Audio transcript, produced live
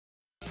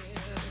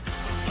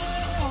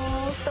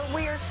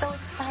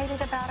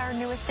excited about our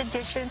newest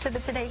addition to the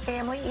Today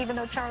family, even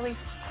though Charlie's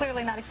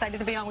clearly not excited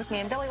to be on with me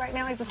and Billy right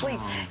now. He's asleep.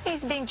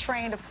 He's being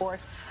trained, of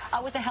course,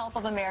 with the help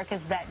of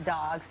America's vet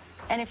dogs.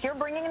 And if you're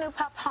bringing a new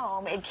pup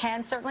home, it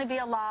can certainly be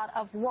a lot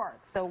of work.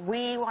 So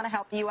we want to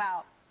help you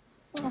out.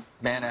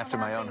 Man after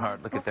my own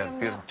heart. Look at that. It's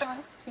beautiful.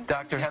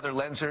 Dr. Heather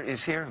Loenser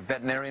is here,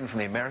 veterinarian from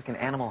the American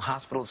Animal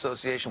Hospital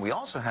Association. We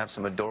also have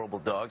some adorable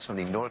dogs from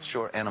the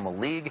Northshore Animal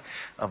League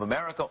of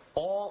America,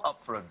 all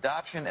up for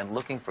adoption and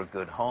looking for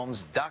good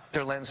homes.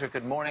 Dr. Loenser,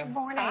 good morning. Good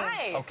morning.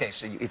 Hi. Okay,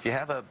 so if you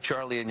have a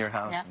Charlie in your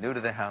house, new to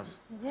the house,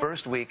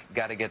 first week,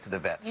 got to get to the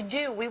vet. You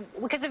do,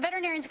 because the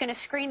veterinarian's going to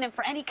screen them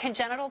for any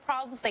congenital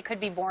problems they could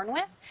be born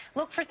with.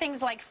 Look for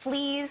things like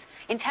fleas,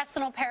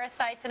 intestinal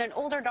parasites, and an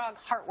older dog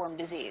heartworm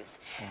disease.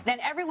 Then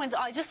everyone's,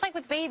 just like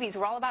with babies,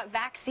 we're all about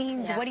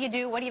vaccines. What do you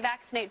do? What do you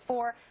vaccinate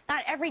for?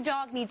 Not every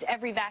dog needs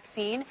every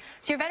vaccine.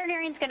 So your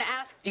veterinarian's going to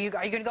ask, are you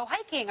going to go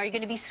hiking? Are you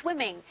going to be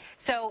swimming?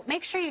 So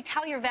make sure you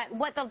tell your vet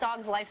what the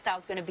dog's lifestyle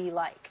is going to be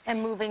like.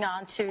 And moving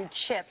on to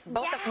chips.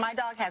 My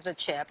dog has a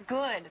chip.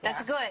 Good.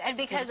 That's good. And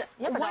because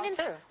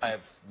I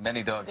have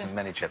many dogs and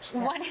many chips.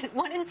 One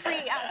in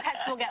three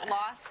pets will get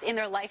lost in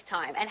their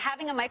lifetime, and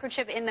having a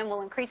microchip in them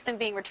will increase them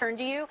being returned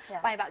to you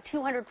by about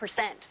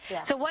 200%.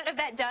 So what a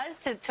vet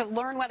does to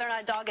learn whether or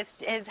not a dog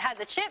has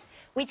a chip,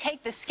 we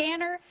take the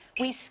scanner,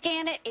 we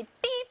scan it, it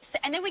beeps,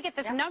 and then we get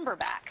this number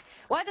back.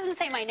 Well, it doesn't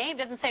say my name,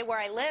 doesn't say where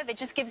I live, it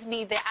just gives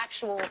me the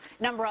actual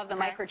number of the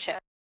microchip.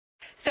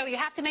 So you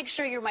have to make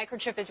sure your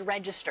microchip is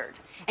registered.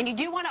 And you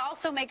do want to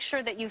also make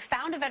sure that you've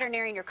found a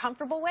veterinarian you're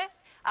comfortable with.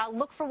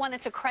 Look for one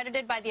that's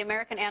accredited by the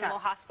American Animal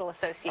Hospital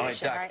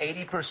Association. All right,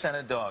 Doc, 80%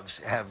 of dogs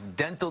have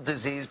dental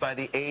disease by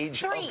the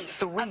age of 3.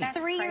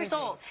 3 years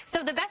old.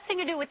 So the best thing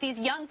to do with these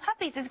young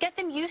puppies is get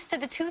them used to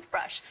the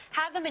toothbrush.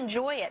 Have them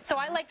enjoy it. So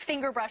I like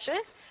finger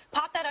brushes.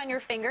 Pop that on your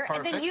finger,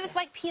 and then use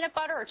like peanut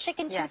butter or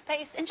chicken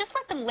toothpaste, and just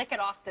let them lick it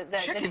off the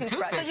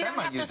toothbrush. So you don't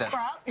have to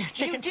scrub?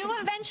 You do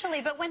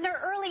eventually, but when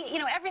they're early,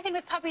 everything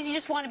with puppies, you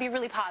just want to be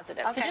really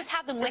positive. So just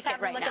have them lick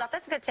it right now.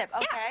 That's a good tip.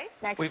 Okay.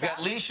 Next We've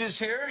got leashes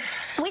here.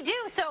 We do.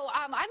 So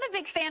I'm a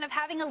big fan of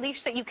having a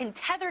leash that you can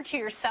tether to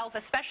yourself,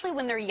 especially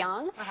when they're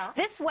young.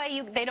 This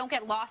way they don't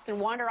get lost and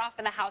wander off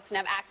in the house and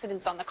have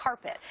accidents on the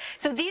carpet.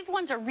 So these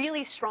ones are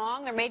really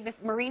strong. They're made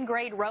with marine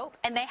grade rope,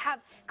 and they have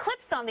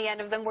clips on the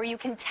end of them where you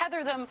can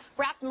tether them,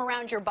 wrap them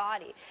around your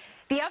body.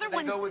 The other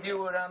one, they go with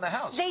you around the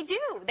house. They do.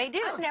 They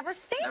do. I've never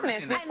seen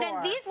this before. And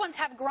then these ones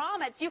have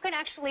grommets. You can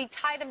actually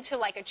tie them to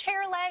like a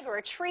chair leg or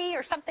a tree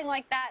or something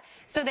like that,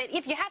 so that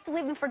if you have to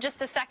leave them for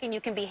just a second, you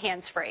can be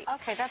hands-free.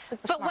 Okay, that's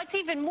super But smart. what's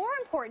even more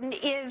important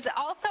is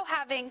also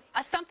having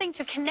something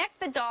to connect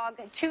the dog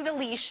to the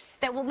leash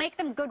that will make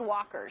them good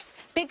walkers.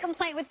 Big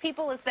complaint with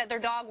people is that their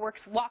dog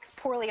walks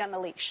poorly on the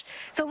leash.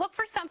 So look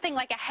for something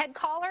like a head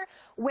collar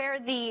where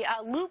the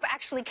loop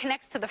actually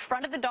connects to the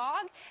front of the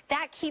dog.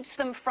 That keeps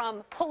them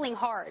from pulling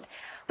hard.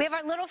 We have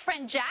our little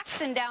friend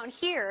Jackson down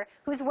here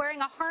who's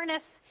wearing a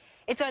harness.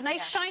 It's a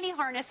nice shiny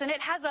harness, and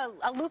it has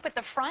a loop at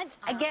the front.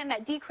 Again,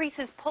 that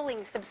decreases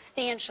pulling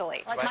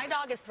substantially. Like my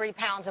dog is 3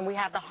 pounds, and we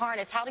have the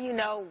harness. How do you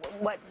know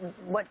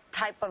what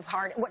type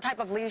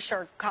of leash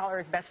or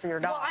collar is best for your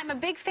dog? Well, I'm a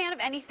big fan of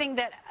anything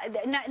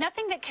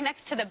nothing that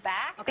connects to the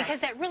back, because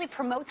that really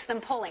promotes them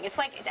pulling. It's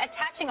like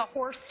attaching a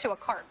horse to a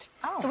cart.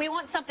 So we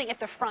want something at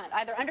the front,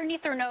 either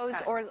underneath their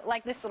nose or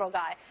like this little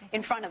guy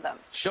in front of them.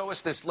 Show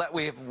us this.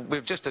 We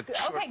have just a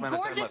short amount of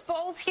time gorgeous left.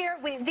 bowls here.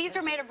 These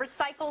are made of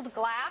recycled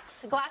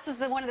glass. Glass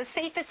is one of the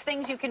safest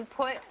things you can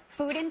put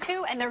food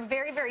into, and they're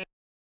very, very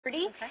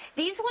sturdy.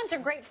 These ones are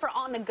great for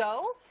on the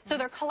go, so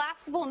they're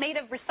collapsible, made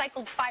of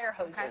recycled fire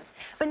hoses.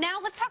 But now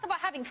let's talk about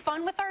having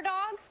fun with our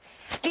dogs.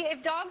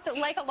 If dogs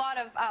like a lot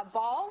of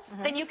balls,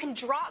 then you can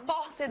drop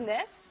balls in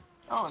this.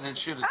 Oh, and then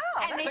shoot it.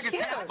 Oh, that's like a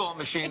tennis ball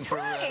machine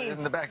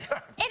in the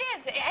backyard. It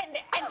is,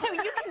 and so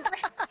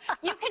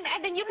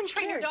you can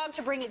train your dog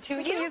to bring it to you.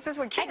 You can use this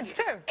with kids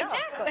too.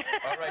 Exactly.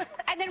 All right.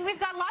 And then we've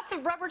got lots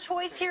of rubber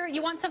toys here.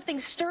 You want something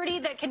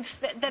sturdy that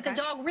the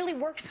dog really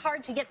works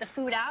hard to get the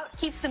food out,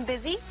 keeps them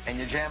busy. And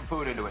you jam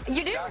food into it.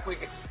 You do.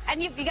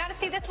 And you got to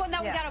see this one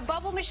now. We got a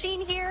bubble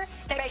machine here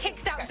that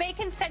kicks out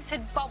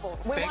bacon-scented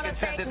bubbles. We want to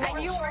thank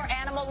Northshore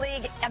Animal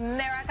League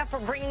America for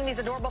bringing these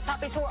adorable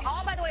puppies, who are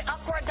all, by the way, up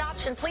for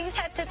adoption. Please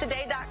head to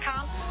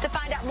today.com to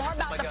find out more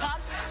about the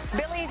pups.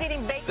 Billy's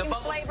eating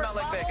bacon-flavored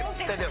bubbles,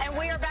 and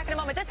we are back in a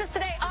moment. This is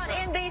Today on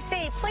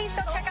NBC. Please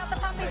go check out the